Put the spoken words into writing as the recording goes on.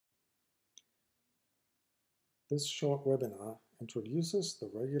This short webinar introduces the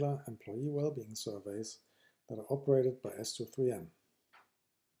regular employee well-being surveys that are operated by S23M.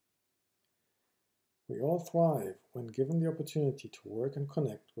 We all thrive when given the opportunity to work and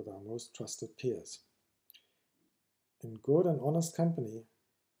connect with our most trusted peers. In good and honest company,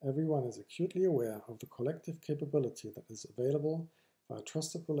 everyone is acutely aware of the collective capability that is available via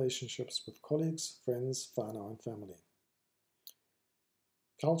trusted relationships with colleagues, friends, whānau, and family.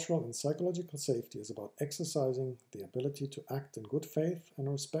 Cultural and psychological safety is about exercising the ability to act in good faith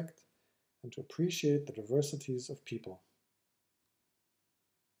and respect and to appreciate the diversities of people.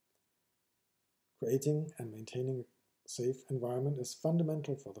 Creating and maintaining a safe environment is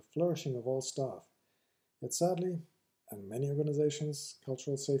fundamental for the flourishing of all staff. Yet sadly, in many organizations,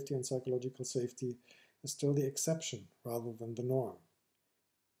 cultural safety and psychological safety is still the exception rather than the norm.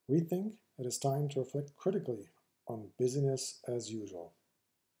 We think it is time to reflect critically on business as usual.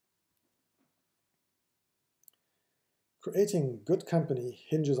 Creating good company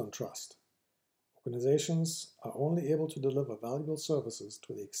hinges on trust. Organizations are only able to deliver valuable services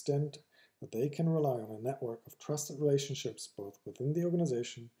to the extent that they can rely on a network of trusted relationships both within the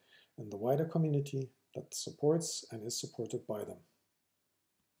organization and the wider community that supports and is supported by them.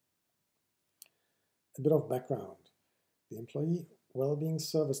 A bit of background. The Employee Wellbeing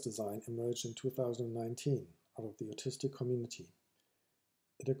Service design emerged in 2019 out of the autistic community.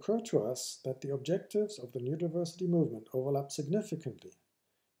 It occurred to us that the objectives of the neurodiversity movement overlap significantly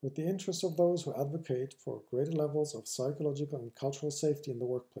with the interests of those who advocate for greater levels of psychological and cultural safety in the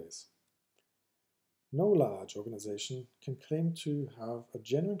workplace. No large organization can claim to have a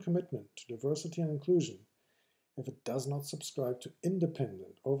genuine commitment to diversity and inclusion if it does not subscribe to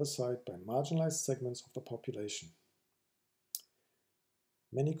independent oversight by marginalized segments of the population.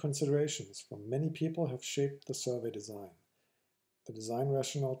 Many considerations from many people have shaped the survey design. The design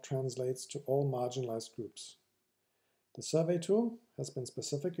rationale translates to all marginalized groups. The survey tool has been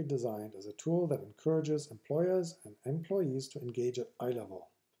specifically designed as a tool that encourages employers and employees to engage at eye level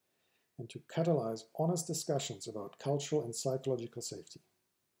and to catalyze honest discussions about cultural and psychological safety.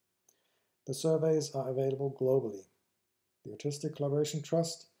 The surveys are available globally. The Autistic Collaboration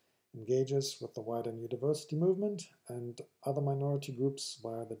Trust engages with the wider neurodiversity movement and other minority groups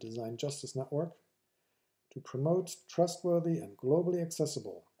via the Design Justice Network to promote trustworthy and globally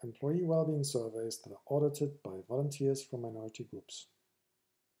accessible employee well-being surveys that are audited by volunteers from minority groups.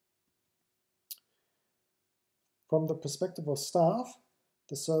 From the perspective of staff,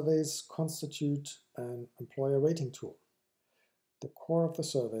 the surveys constitute an employer rating tool. The core of the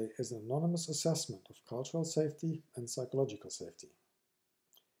survey is an anonymous assessment of cultural safety and psychological safety.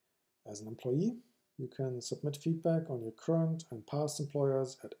 As an employee, you can submit feedback on your current and past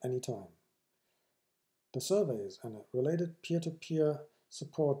employers at any time. The surveys and a related peer-to-peer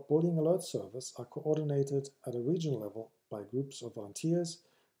support bullying alert service are coordinated at a regional level by groups of volunteers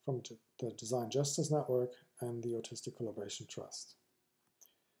from the Design Justice Network and the Autistic Collaboration Trust.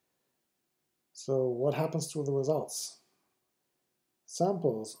 So what happens to the results?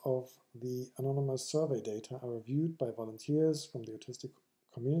 Samples of the anonymous survey data are reviewed by volunteers from the autistic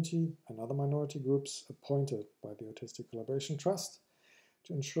community and other minority groups appointed by the Autistic Collaboration Trust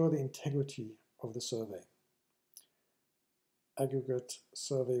to ensure the integrity of the survey. Aggregate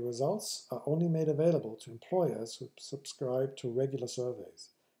survey results are only made available to employers who subscribe to regular surveys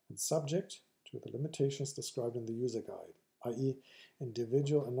and subject to the limitations described in the user guide, i.e.,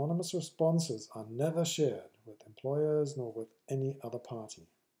 individual anonymous responses are never shared with employers nor with any other party.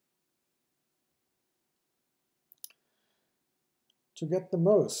 To get the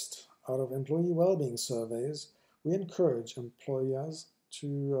most out of employee well-being surveys, we encourage employers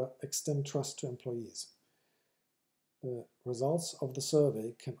to extend trust to employees. The results of the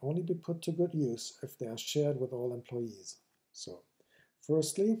survey can only be put to good use if they are shared with all employees. So,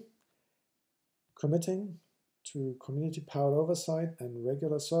 firstly, committing to community-powered oversight and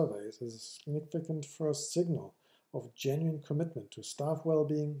regular surveys is a significant first signal of genuine commitment to staff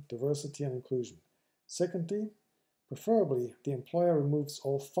well-being, diversity, and inclusion. Secondly, preferably, the employer removes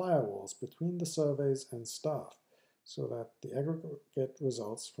all firewalls between the surveys and staff so that the aggregate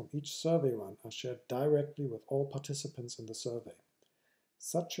results from each survey run are shared directly with all participants in the survey.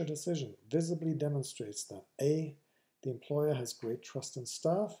 Such a decision visibly demonstrates that A, the employer has great trust in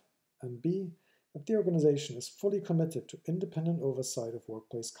staff, and B, that the organization is fully committed to independent oversight of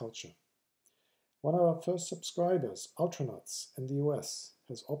workplace culture. One of our first subscribers, Ultranuts in the US,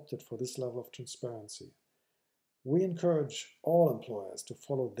 has opted for this level of transparency. We encourage all employers to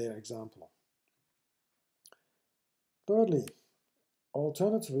follow their example. Thirdly,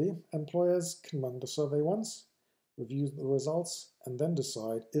 alternatively, employers can run the survey once, review the results, and then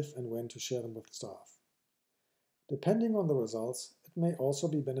decide if and when to share them with staff. Depending on the results, it may also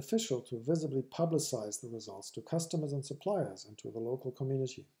be beneficial to visibly publicize the results to customers and suppliers and to the local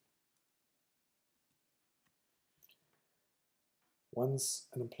community. Once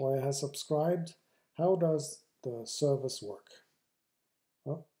an employer has subscribed, how does the service work?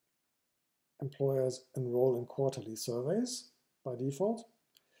 Well, employers enroll in quarterly surveys by default.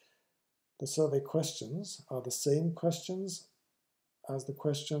 The survey questions are the same questions as the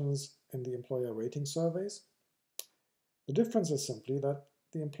questions in the employer rating surveys. The difference is simply that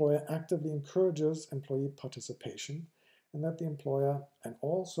the employer actively encourages employee participation and that the employer and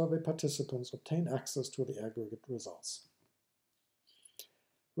all survey participants obtain access to the aggregate results.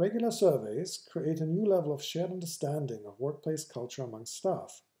 Regular surveys create a new level of shared understanding of workplace culture among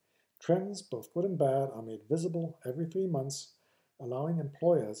staff. Trends, both good and bad, are made visible every 3 months, allowing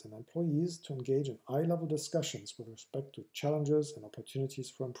employers and employees to engage in eye-level discussions with respect to challenges and opportunities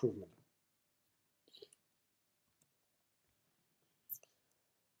for improvement.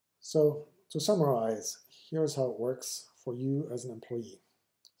 So, to summarize, here's how it works for you as an employee.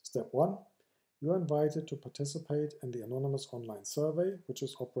 Step 1. You are invited to participate in the anonymous online survey, which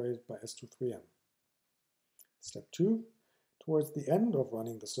is operated by S23M. Step 2. Towards the end of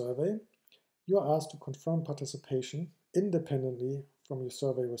running the survey, you are asked to confirm participation independently from your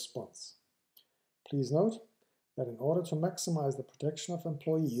survey response. Please note that in order to maximize the protection of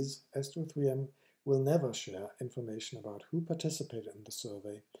employees, S23M will never share information about who participated in the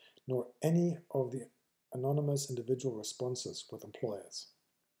survey, nor any of the anonymous individual responses with employers.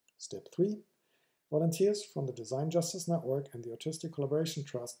 Step 3. Volunteers from the Design Justice Network and the Autistic Collaboration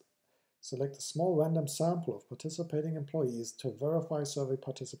Trust select a small random sample of participating employees to verify survey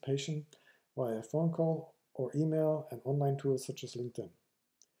participation via a phone call or email and online tools such as LinkedIn.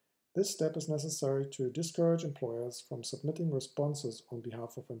 This step is necessary to discourage employers from submitting responses on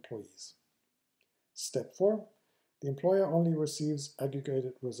behalf of employees. Step 4. The employer only receives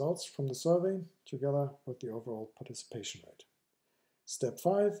aggregated results from the survey together with the overall participation rate. Step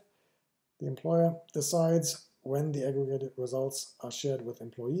 5. The employer decides when the aggregated results are shared with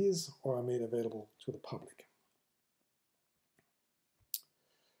employees or are made available to the public.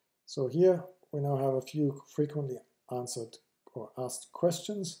 So here we now have a few frequently answered or asked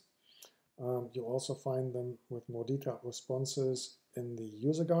questions. You'll also find them with more detailed responses in the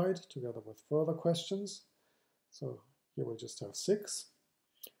user guide together with further questions. So here we just have 6.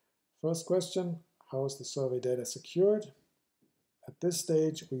 First question, how is the survey data secured? At this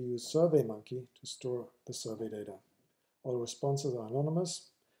stage, we use SurveyMonkey to store the survey data. All responses are anonymous,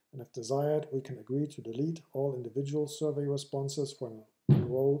 and if desired, we can agree to delete all individual survey responses for an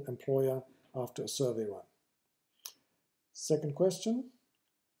enrolled employer after a survey run. Second question,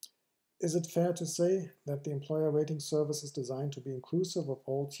 is it fair to say that the employer rating service is designed to be inclusive of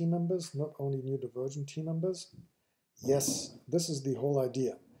all team members, not only neurodivergent team members? Yes, this is the whole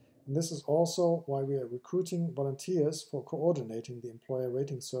idea. And this is also why we are recruiting volunteers for coordinating the employer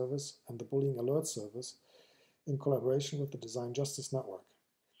rating service and the bullying alert service in collaboration with the Design Justice Network.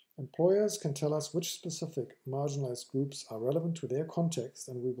 Employers can tell us which specific marginalized groups are relevant to their context,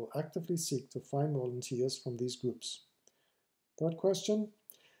 and we will actively seek to find volunteers from these groups. Third question,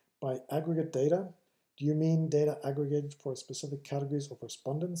 by aggregate data, do you mean data aggregated for specific categories of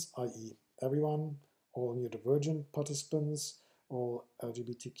respondents, i.e. everyone, all neurodivergent participants, all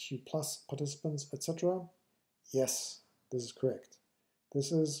LGBTQ+ participants, etc.? Yes, this is correct.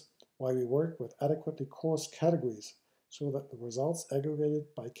 This is why we work with adequately coursed categories so that the results aggregated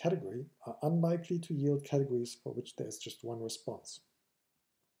by category are unlikely to yield categories for which there is just one response.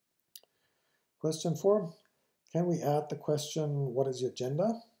 Question 4. Can we add the question, what is your gender?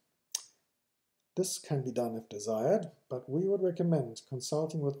 This can be done if desired, but we would recommend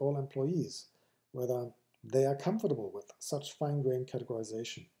consulting with all employees whether they are comfortable with such fine-grained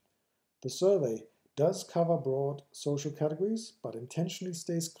categorization. The survey does cover broad social categories, but intentionally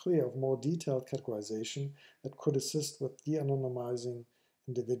stays clear of more detailed categorization that could assist with de-anonymizing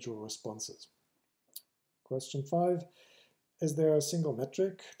individual responses. Question 5. Is there a single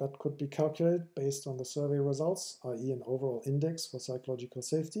metric that could be calculated based on the survey results, i.e. an overall index for psychological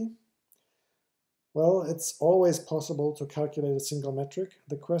safety? Well, it's always possible to calculate a single metric.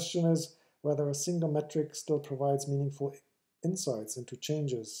 The question is whether a single metric still provides meaningful insights into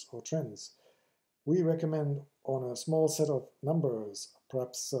changes or trends. We recommend on a small set of numbers,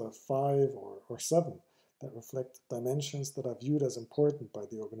 perhaps 5 or 7, that reflect dimensions that are viewed as important by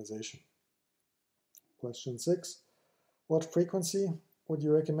the organization. Question 6. What frequency would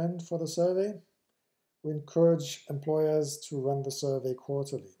you recommend for the survey? We encourage employers to run the survey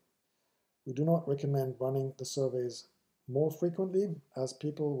quarterly. We do not recommend running the surveys more frequently, as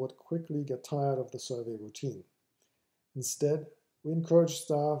people would quickly get tired of the survey routine. Instead, we encourage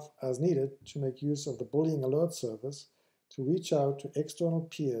staff, as needed, to make use of the bullying alert service to reach out to external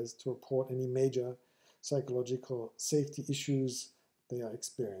peers to report any major psychological safety issues they are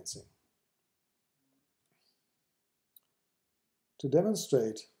experiencing. To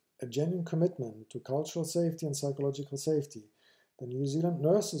demonstrate a genuine commitment to cultural safety and psychological safety, the New Zealand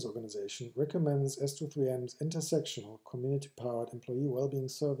Nurses Organization recommends S23M's intersectional, community-powered employee wellbeing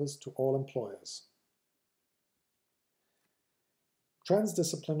service to all employers.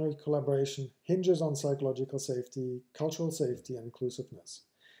 Transdisciplinary collaboration hinges on psychological safety, cultural safety, and inclusiveness.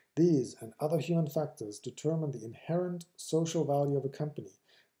 These and other human factors determine the inherent social value of a company,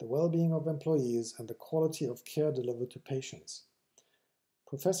 the well-being of employees, and the quality of care delivered to patients.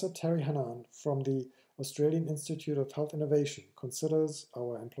 Professor Terry Hannan from the Australian Institute of Health Innovation considers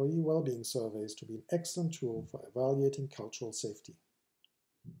our employee well-being surveys to be an excellent tool for evaluating cultural safety.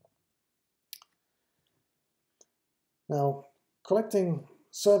 Now, collecting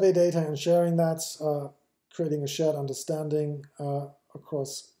survey data and sharing that, creating a shared understanding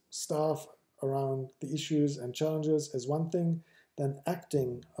across staff around the issues and challenges is one thing, then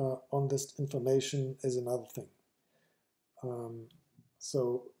acting on this information is another thing.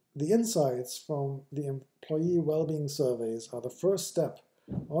 So the insights from the employee well-being surveys are the first step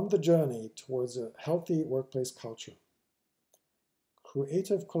on the journey towards a healthy workplace culture.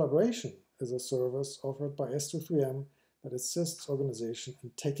 Creative collaboration is a service offered by S23M that assists organizations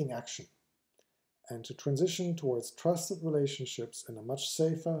in taking action and to transition towards trusted relationships in a much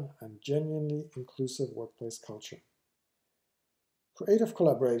safer and genuinely inclusive workplace culture. Creative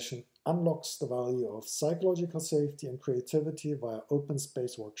collaboration unlocks the value of psychological safety and creativity via open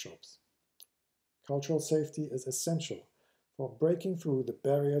space workshops. Cultural safety is essential for breaking through the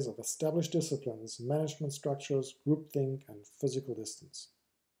barriers of established disciplines, management structures, groupthink, and physical distance.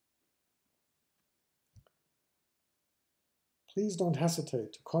 Please don't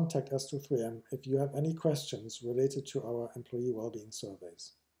hesitate to contact S23M if you have any questions related to our employee well-being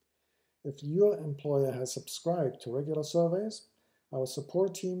surveys. If your employer has subscribed to regular surveys, our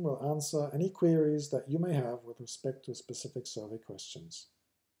support team will answer any queries that you may have with respect to specific survey questions.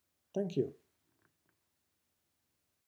 Thank you.